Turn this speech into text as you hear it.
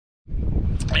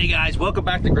Hey guys, welcome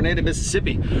back to Grenada,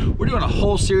 Mississippi. We're doing a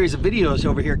whole series of videos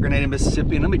over here at Grenada,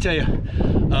 Mississippi, and let me tell you,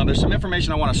 there's some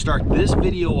information I want to start this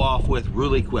video off with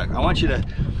really quick. I want you to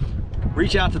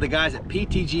reach out to the guys at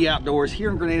PTG Outdoors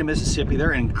here in Grenada, Mississippi.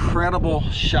 They're an incredible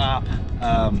shop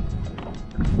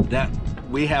that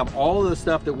we have all of the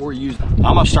stuff that we're using.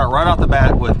 I'm gonna start right off the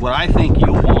bat with what I think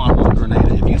you'll want on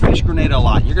Grenada. If you fish Grenada a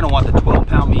lot, you're gonna want the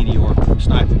 12-pound Meteor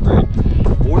sniping grade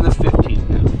or the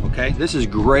 15-pound, okay? This is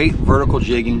great vertical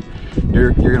jigging.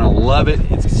 You're gonna love it.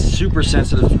 It's super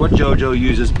sensitive. It's what JoJo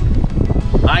uses.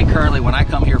 I currently, when I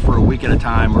come here for a week at a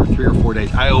time or 3 or 4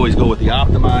 days, I always go with the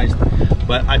optimized.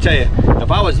 But I tell you, if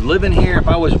I was living here, if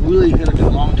I was really gonna do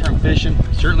long-term fishing,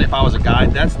 certainly if I was a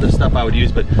guide, that's the stuff I would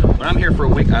use. But when I'm here for a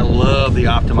week, I love the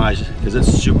optimized because it's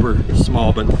super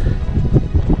small, but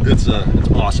it's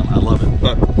awesome. I love it.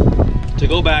 But to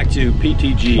go back to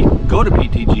PTG, go to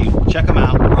PTG, check them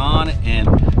out. Ron and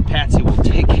Patsy will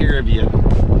take care of you.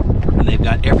 And they've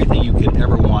got everything you could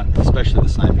ever want, especially the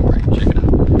sniping range. Check it out.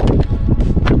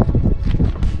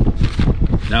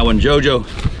 Now when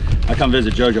I come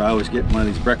visit JoJo, I always get one of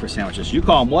these breakfast sandwiches. You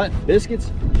call them what?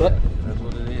 Biscuits? But that's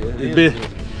what it is.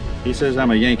 He says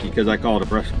I'm a Yankee because I call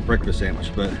it a breakfast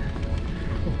sandwich, but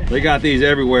they got these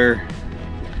everywhere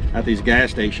at these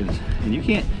gas stations. And you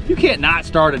can't not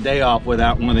start a day off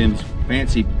without one of them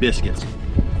fancy biscuits.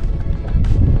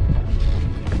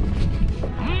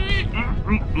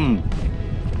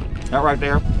 That right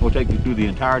there will take you through the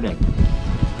entire day.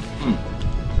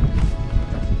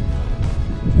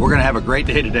 We're gonna have a great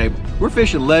day today. We're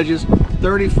fishing ledges,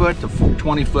 30 foot to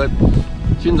 20 foot.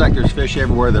 Seems like there's fish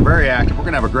everywhere. They're very active. We're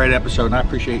gonna have a great episode and I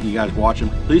appreciate you guys watching.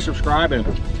 Please subscribe and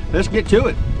let's get to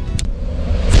it.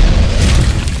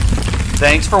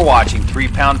 Thanks for watching 3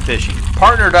 Pound Fishing,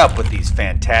 partnered up with these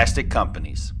fantastic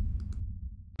companies.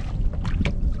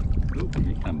 Ooh,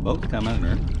 boats coming in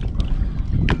there.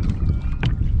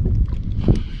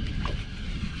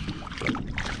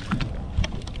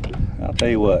 I'll tell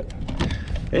you what,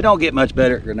 it don't get much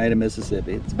better at Grenada,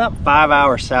 Mississippi. It's about 5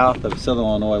 hours south of Southern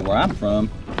Illinois where I'm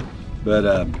from,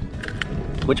 but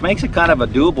which makes it kind of a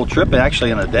doable trip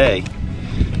actually in a day.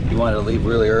 If you wanted to leave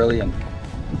really early and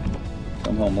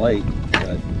come home late,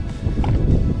 but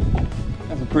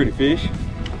that's a pretty fish.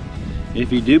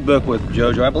 If you do book with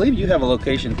JoJo, I believe you have a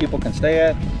location people can stay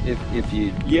at. If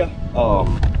you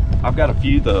I've got a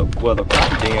few. The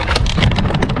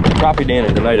Crappie Den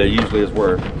in Grenada usually is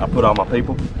where I put all my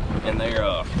people, and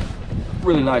they're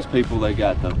really nice people. They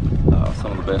got some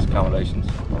of the best accommodations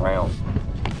around,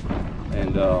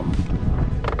 and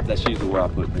that's usually where I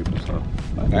put people. So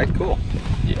okay, cool.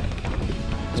 Yeah,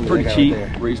 it's pretty cheap,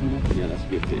 reasonable. Yeah, that's a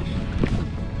good fish.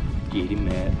 Get him,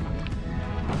 man.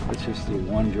 Let's just do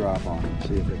one drop on him.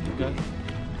 See if it can go.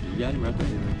 You got him right there.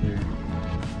 Right there.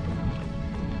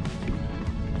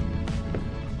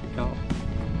 Good call.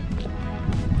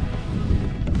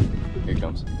 Here it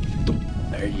comes.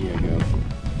 There you go.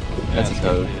 That's a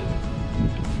toad.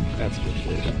 That's a good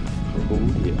fish. Oh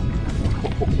yeah.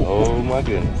 Oh my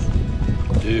goodness.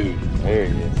 Dude, there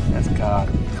he is. That's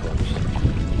gotta be close.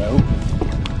 Nope.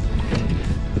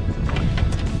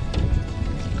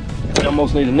 We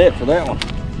almost need a net for that one.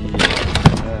 Yeah,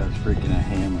 that's freaking a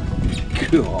hammer.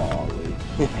 Golly.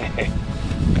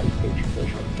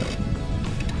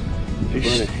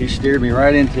 He steered me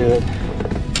right into it.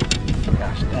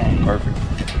 Gosh dang. Perfect.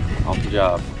 Off the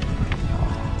job.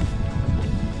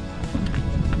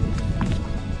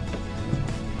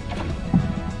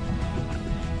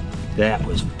 That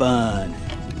was fun.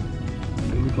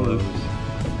 Really close.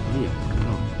 Yeah.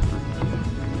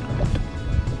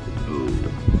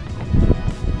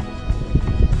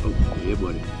 Oh, yeah,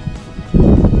 buddy.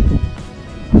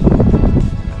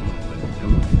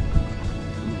 Come on.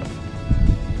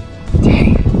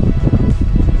 Dang.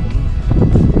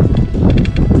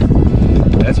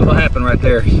 That's what'll happen right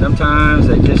there. Sometimes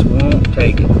they just won't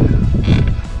take it.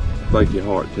 Break your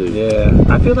heart too. Yeah.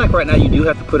 I feel like right now you do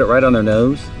have to put it right on their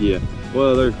nose. Yeah.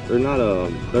 Well, they're not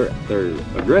they're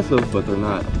aggressive, but they're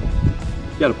not.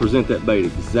 You got to present that bait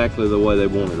exactly the way they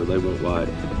want it, or they won't bite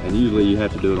it. And usually you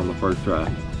have to do it on the first try,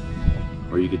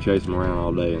 or you could chase them around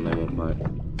all day and they won't bite.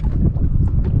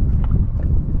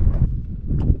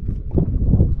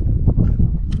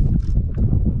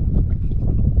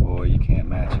 Boy, you can't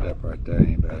match it up right there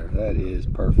any better. That is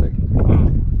perfect.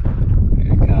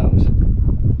 Here it comes.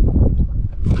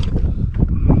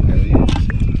 There he is.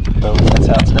 So that's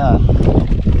how it's done.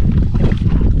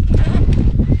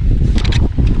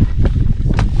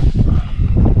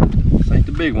 This ain't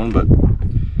the big one, but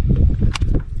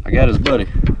I got his buddy.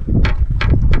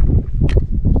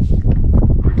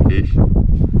 Fish.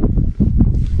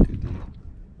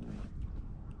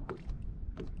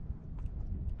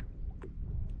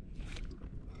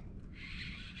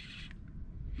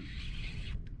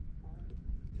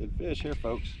 fish here,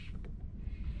 folks.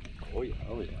 Oh yeah,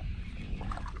 oh yeah.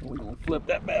 We're gonna flip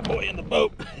that bad boy in the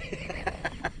boat.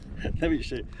 Let me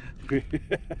see.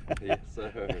 Yes,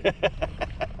 sir.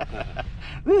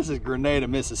 This is Grenada,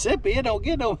 Mississippi. It don't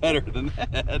get no better than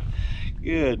that.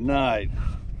 Good night.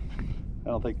 I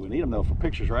don't think we need them though for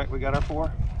pictures, right? We got our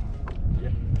 4. Yeah.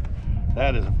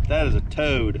 That is a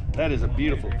toad. That is a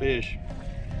beautiful fish.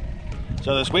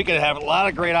 So this weekend I have a lot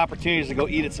of great opportunities to go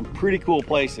eat at some pretty cool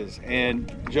places. And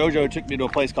JoJo took me to a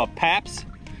place called Paps.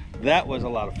 That was a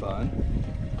lot of fun.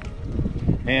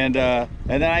 And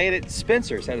then I ate at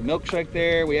Spencer's. Had a milkshake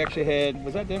there. We actually had,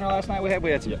 was that dinner last night? We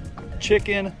had some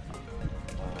chicken.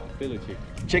 Philly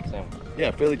chicken. Sandwich. Yeah,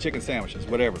 Philly chicken sandwiches,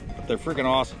 whatever. But they're freaking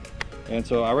awesome. And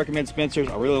so I recommend Spencer's.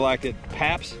 I really liked it.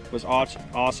 Paps was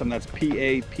awesome. That's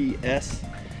P-A-P-S.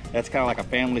 That's kind of like a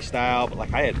family style, but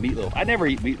like I had meatloaf. I never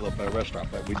eat meatloaf at a restaurant,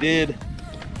 but we did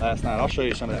last night. I'll show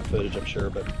you some of that footage, I'm sure.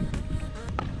 But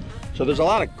so there's a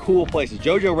lot of cool places.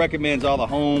 JoJo recommends all the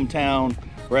hometown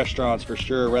restaurants for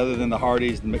sure, rather than the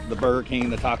Hardee's, the Burger King,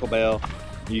 the Taco Bell.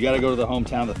 You got to go to the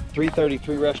hometown. The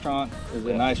 333 restaurant is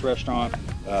a nice restaurant.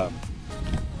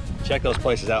 Check those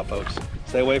places out, folks.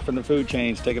 Stay away from the food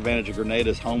chains. Take advantage of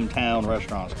Grenada's hometown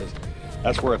restaurants, because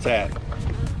that's where it's at.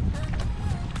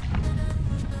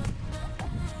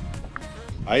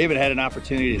 I even had an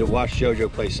opportunity to watch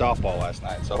JoJo play softball last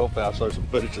night, so hopefully I'll show some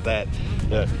footage of that.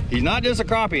 He's not just a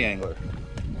crappie angler.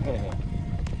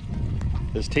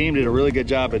 His team did a really good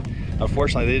job, but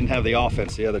unfortunately they didn't have the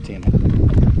offense, the other team.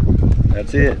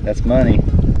 That's it. That's money.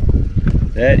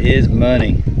 That is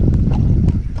money.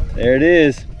 There it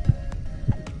is.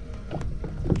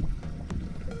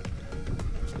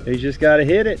 He's just got to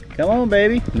hit it. Come on,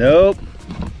 baby. Nope.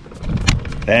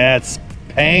 That's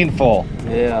painful.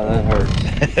 Yeah, that hurts.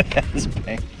 That's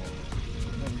painful.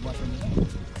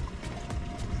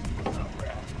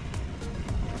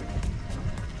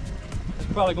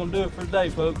 That's probably gonna do it for today,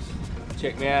 folks.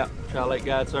 Check me out, Tri Lake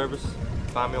Guide Service.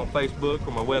 Find me on Facebook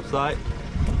or my website.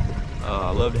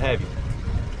 I'd love to have you.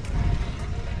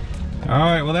 All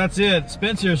right, well that's it.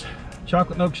 Spencer's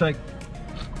chocolate milkshake.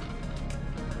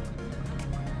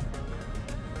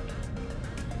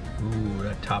 Ooh,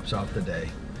 that tops off the day.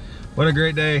 What a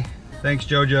great day. Thanks,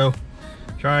 JoJo.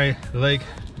 Tri Lake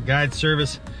Guide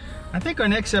Service. I think our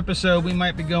next episode, we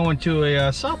might be going to a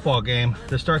softball game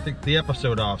to start the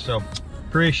episode off. So,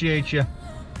 appreciate you.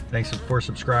 Thanks for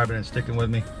subscribing and sticking with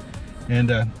me. And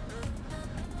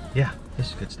yeah, this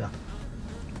is good stuff.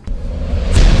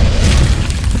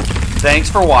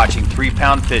 Thanks for watching 3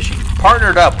 Pound Fishing,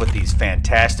 partnered up with these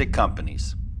fantastic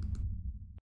companies.